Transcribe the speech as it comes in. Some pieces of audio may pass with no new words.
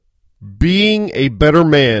Being a Better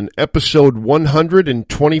Man, episode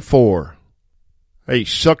 124. Hey,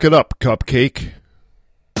 suck it up, Cupcake.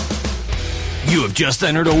 You have just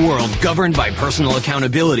entered a world governed by personal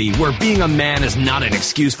accountability, where being a man is not an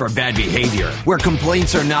excuse for bad behavior, where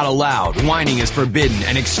complaints are not allowed, whining is forbidden,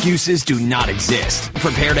 and excuses do not exist.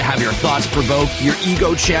 Prepare to have your thoughts provoked, your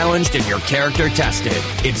ego challenged, and your character tested.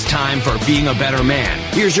 It's time for Being a Better Man.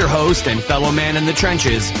 Here's your host and fellow man in the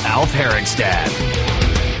trenches, Alf Herigstad.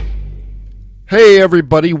 Hey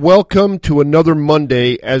everybody, welcome to another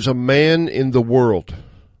Monday as a man in the world.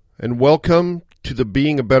 And welcome to the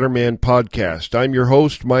Being a Better Man podcast. I'm your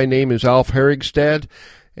host, my name is Alf Herigstad,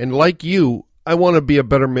 and like you, I want to be a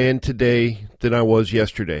better man today than I was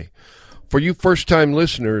yesterday. For you first-time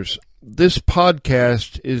listeners, this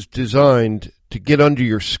podcast is designed to get under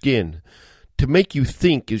your skin, to make you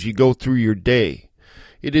think as you go through your day.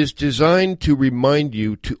 It is designed to remind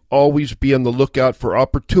you to always be on the lookout for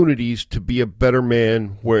opportunities to be a better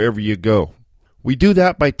man wherever you go. We do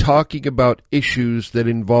that by talking about issues that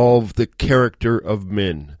involve the character of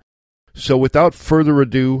men. So without further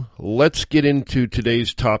ado, let's get into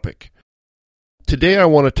today's topic. Today I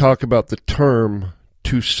want to talk about the term,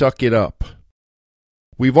 to suck it up.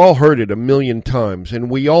 We've all heard it a million times, and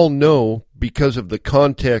we all know, because of the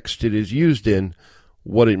context it is used in,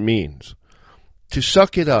 what it means. To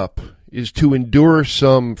suck it up is to endure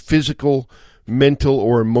some physical, mental,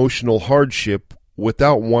 or emotional hardship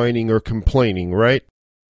without whining or complaining, right?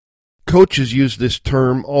 Coaches use this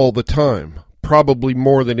term all the time, probably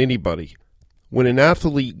more than anybody. When an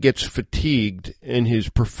athlete gets fatigued and his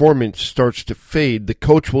performance starts to fade, the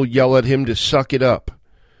coach will yell at him to suck it up,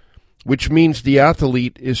 which means the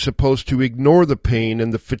athlete is supposed to ignore the pain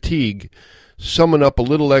and the fatigue, summon up a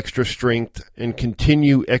little extra strength, and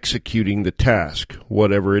continue executing the task,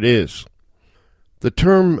 whatever it is. The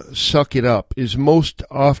term suck it up is most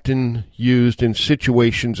often used in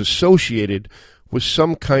situations associated with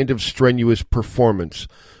some kind of strenuous performance,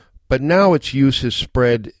 but now its use has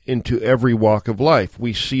spread into every walk of life.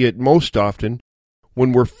 We see it most often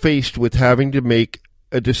when we're faced with having to make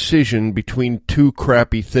a decision between two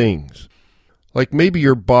crappy things. Like maybe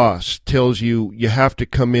your boss tells you you have to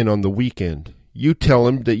come in on the weekend. You tell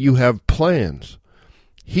him that you have plans.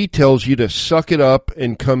 He tells you to suck it up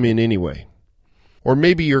and come in anyway. Or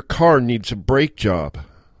maybe your car needs a brake job,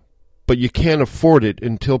 but you can't afford it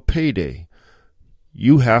until payday.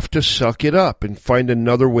 You have to suck it up and find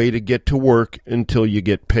another way to get to work until you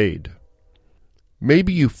get paid.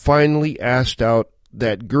 Maybe you finally asked out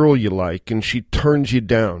that girl you like and she turns you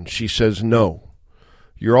down. She says no.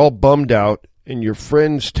 You're all bummed out and your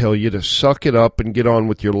friends tell you to suck it up and get on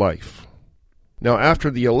with your life. Now,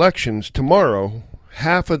 after the elections tomorrow,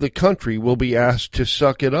 half of the country will be asked to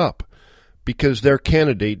suck it up because their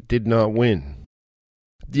candidate did not win.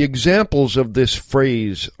 The examples of this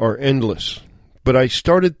phrase are endless, but I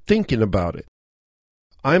started thinking about it.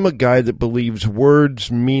 I'm a guy that believes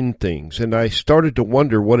words mean things, and I started to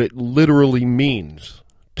wonder what it literally means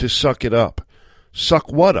to suck it up.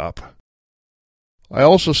 Suck what up? I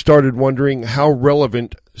also started wondering how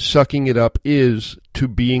relevant sucking it up is to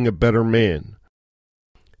being a better man.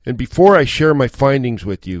 And before I share my findings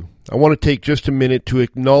with you, I want to take just a minute to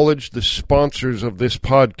acknowledge the sponsors of this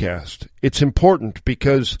podcast. It's important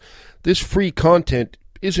because this free content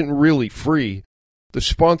isn't really free. The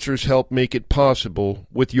sponsors help make it possible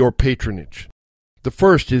with your patronage. The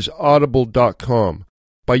first is Audible.com.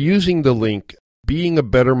 By using the link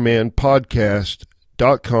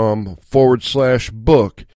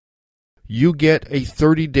beingabettermanpodcast.com/book, you get a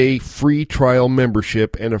 30-day free trial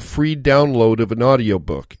membership and a free download of an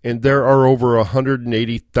audiobook, and there are over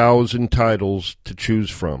 180,000 titles to choose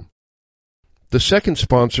from. The second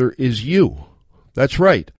sponsor is you. That's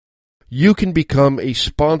right. You can become a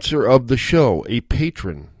sponsor of the show, a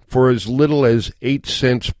patron, for as little as 8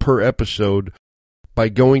 cents per episode by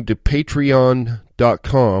going to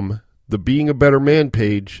patreon.com, the Being a Better Man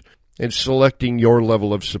page, and selecting your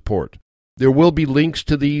level of support. There will be links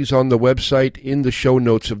to these on the website in the show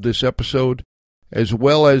notes of this episode, as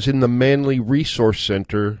well as in the Manly Resource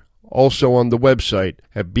Center, also on the website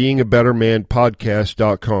at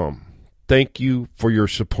beingabettermanpodcast.com. Thank you for your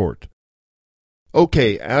support.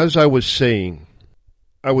 Okay, as I was saying,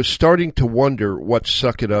 I was starting to wonder what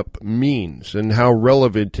suck it up means and how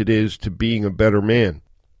relevant it is to being a better man.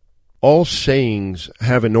 All sayings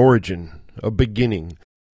have an origin, a beginning,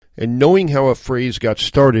 and knowing how a phrase got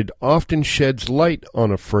started often sheds light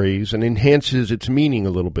on a phrase and enhances its meaning a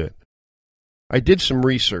little bit. I did some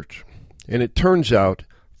research, and it turns out,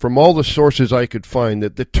 from all the sources I could find,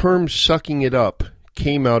 that the term sucking it up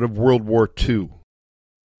came out of World War II.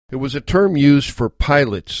 It was a term used for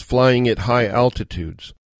pilots flying at high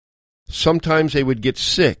altitudes. Sometimes they would get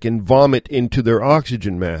sick and vomit into their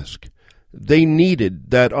oxygen mask. They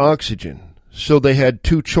needed that oxygen, so they had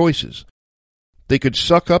two choices. They could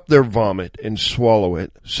suck up their vomit and swallow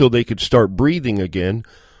it so they could start breathing again,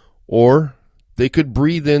 or they could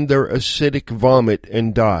breathe in their acidic vomit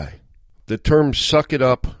and die. The term suck it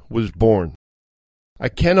up was born. I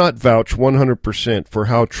cannot vouch 100% for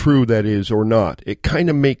how true that is or not. It kind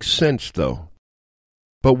of makes sense, though.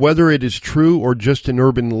 But whether it is true or just an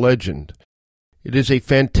urban legend, it is a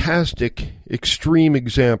fantastic, extreme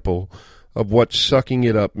example of what sucking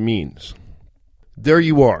it up means. There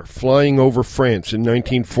you are, flying over France in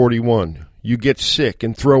 1941. You get sick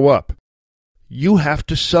and throw up. You have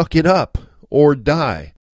to suck it up or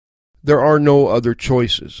die. There are no other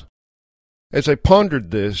choices. As I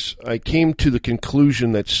pondered this, I came to the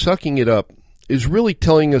conclusion that sucking it up is really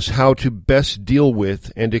telling us how to best deal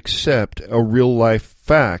with and accept a real-life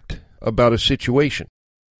fact about a situation.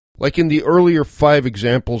 Like in the earlier 5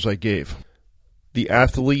 examples I gave. The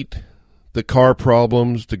athlete, the car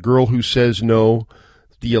problems, the girl who says no,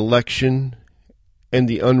 the election, and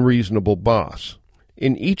the unreasonable boss.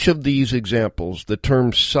 In each of these examples, the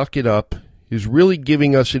term suck it up is really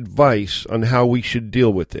giving us advice on how we should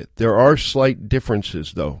deal with it. There are slight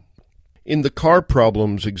differences, though. In the car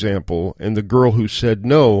problems example and the girl who said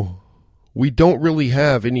no, we don't really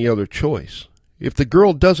have any other choice. If the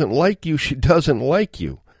girl doesn't like you, she doesn't like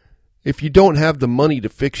you. If you don't have the money to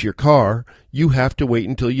fix your car, you have to wait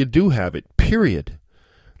until you do have it, period.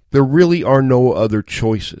 There really are no other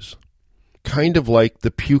choices. Kind of like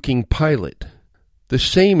the puking pilot. The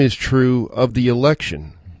same is true of the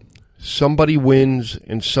election. Somebody wins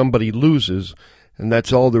and somebody loses, and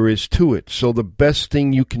that's all there is to it. So the best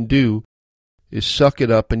thing you can do is suck it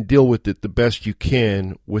up and deal with it the best you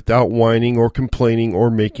can without whining or complaining or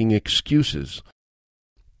making excuses.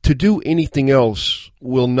 To do anything else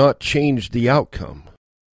will not change the outcome.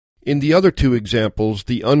 In the other 2 examples,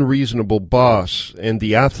 the unreasonable boss and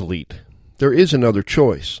the athlete, there is another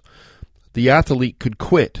choice. The athlete could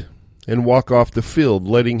quit and walk off the field,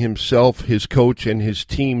 letting himself, his coach, and his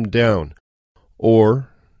team down. Or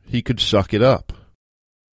he could suck it up.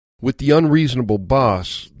 With the unreasonable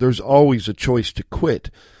boss, there's always a choice to quit,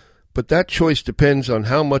 but that choice depends on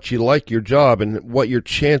how much you like your job and what your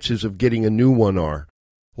chances of getting a new one are.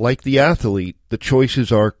 Like the athlete, the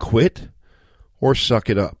choices are quit or suck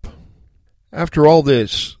it up. After all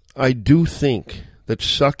this, I do think that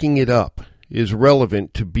sucking it up is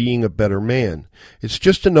relevant to being a better man. It's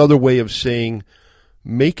just another way of saying,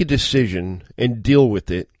 make a decision and deal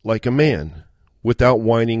with it like a man, without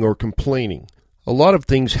whining or complaining. A lot of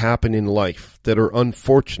things happen in life that are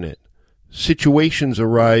unfortunate. Situations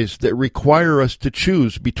arise that require us to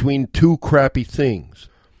choose between 2 crappy things.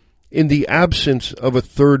 In the absence of a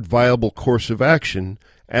third viable course of action,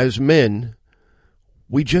 as men,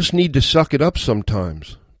 we just need to suck it up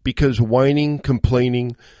sometimes, because whining,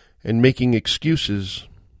 complaining, and making excuses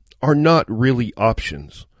are not really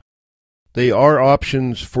options. They are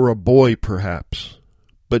options for a boy, perhaps,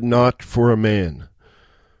 but not for a man.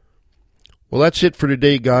 Well, that's it for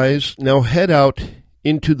today, guys. Now head out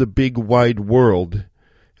into the big wide world,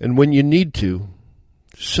 and when you need to,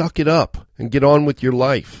 suck it up and get on with your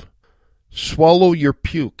life. Swallow your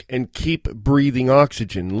puke and keep breathing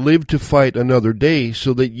oxygen. Live to fight another day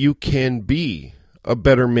so that you can be a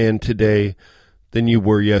better man today than you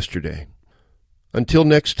were yesterday. Until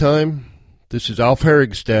next time, this is Alf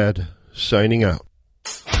Herigstad signing out.